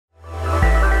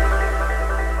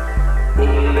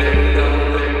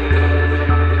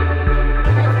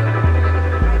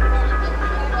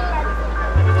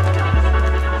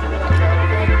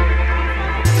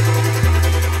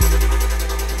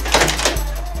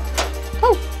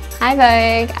Hi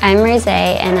Vogue, I'm Rosé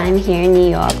and I'm here in New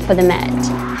York for the Met.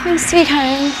 Home sweet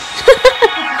home.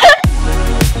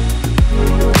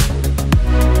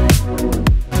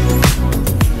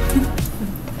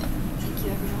 Thank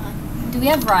you everyone. Do we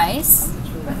have rice?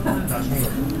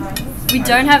 We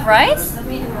don't have rice?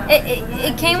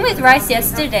 It came with rice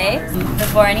yesterday.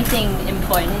 Before anything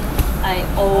important, I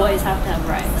always have to have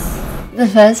rice. The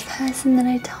first person that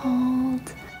I told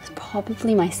was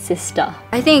probably my sister.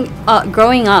 I think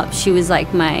growing up, she was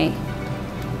like my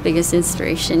biggest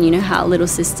inspiration. You know how little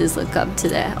sisters look up to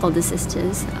their older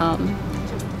sisters. I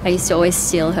used to always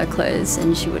steal her clothes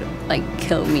and she would like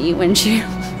kill me when she'd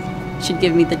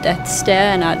give me the death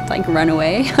stare and I'd like run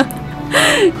away. Like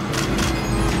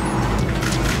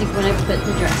when I put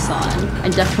the dress on, I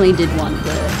definitely did want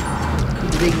the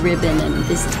big ribbon and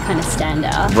this to kind of stand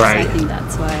out. Right. So I think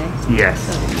that's why. Yes.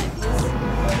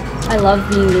 I love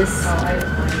being this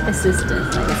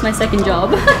assistant. Like it's my second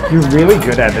job. You're really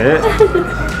good at it.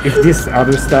 If this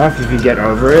other stuff, if you get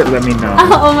over it, let me know.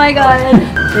 Oh my god.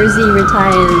 Rosie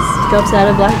retires, drops out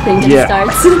of BLACKPINK and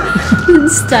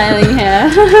starts styling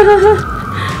hair.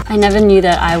 I never knew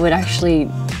that I would actually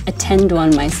attend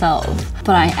one myself,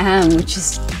 but I am, which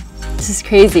is just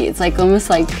crazy. It's like almost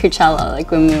like Coachella,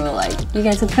 like when we were like, you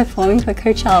guys are performing for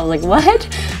Coachella. Like, what?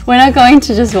 We're not going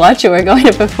to just watch it, we're going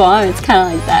to perform. It's kind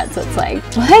of like that. So it's like,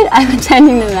 what? I'm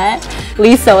attending the Met.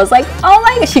 Lisa was like, oh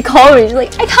my god, she called me. She's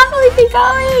like, I can't believe you're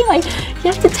going. Like, you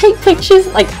have to take pictures.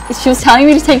 Like, she was telling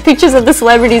me to take pictures of the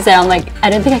celebrities there. I'm like, I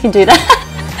don't think I can do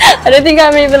that. I don't think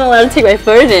I'm even allowed to take my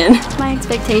phone in. My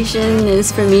expectation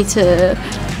is for me to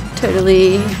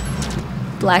totally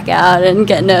black out and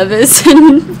get nervous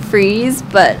and freeze,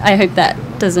 but I hope that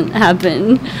doesn't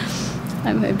happen.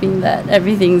 I'm hoping that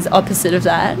everything's opposite of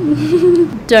that.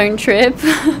 Don't trip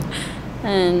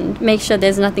and make sure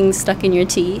there's nothing stuck in your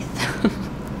teeth.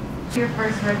 Your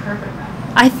first red carpet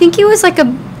run? I think it was like a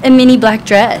mini black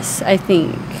dress, I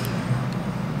think.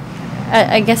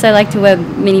 I guess I like to wear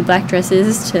mini black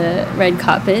dresses to red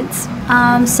carpets.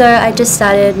 So I just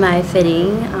started my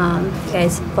fitting. If you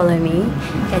guys follow me,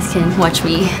 you guys can watch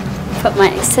me put my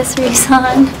accessories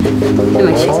on and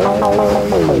my shoes on.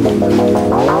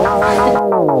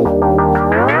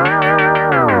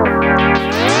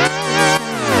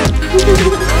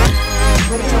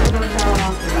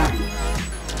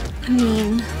 I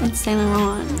mean, it's Saint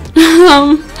Laurent.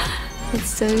 It's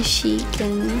so chic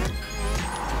and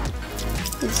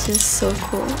it's just so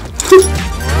cool.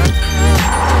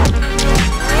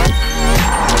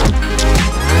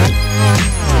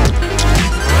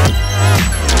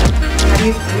 How do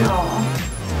you feel?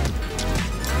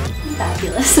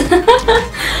 Fabulous.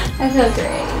 I feel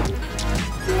great.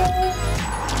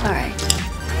 Alright.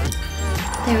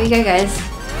 There we go, guys.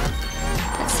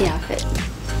 That's the outfit.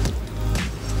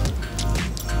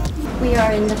 We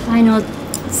are in the final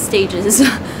stages,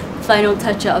 final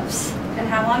touch-ups. And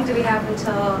how long do we have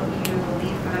until you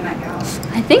leave for the Met Gala?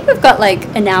 I think we've got like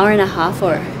an hour and a half,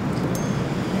 or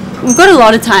we've got a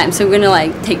lot of time, so we're gonna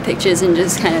like take pictures and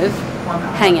just kind of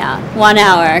hang out. 1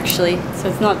 hour actually, so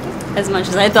it's not as much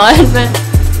as I thought, but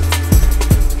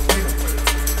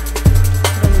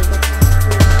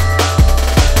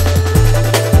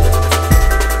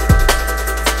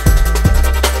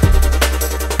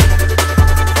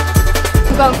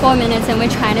we've got 4 minutes and we're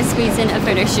trying to squeeze in a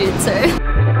photo shoot, so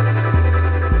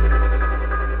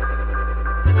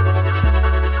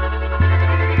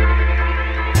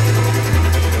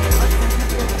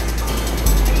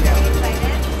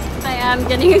I'm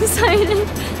getting excited.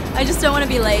 I just don't want to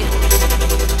be late.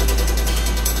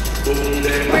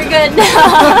 We're good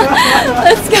now.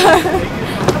 Let's go.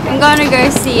 I'm going to go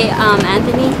see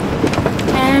Anthony,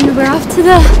 and we're off to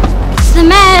the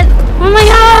Met. Oh my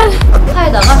god!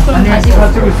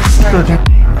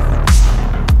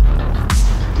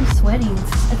 I'm sweating.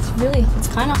 It's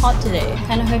kind of hot today. I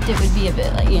kind of hoped it would be a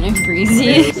bit like, you know,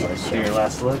 breezy. Let's show your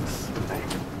last looks.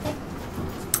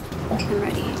 I'm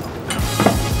ready.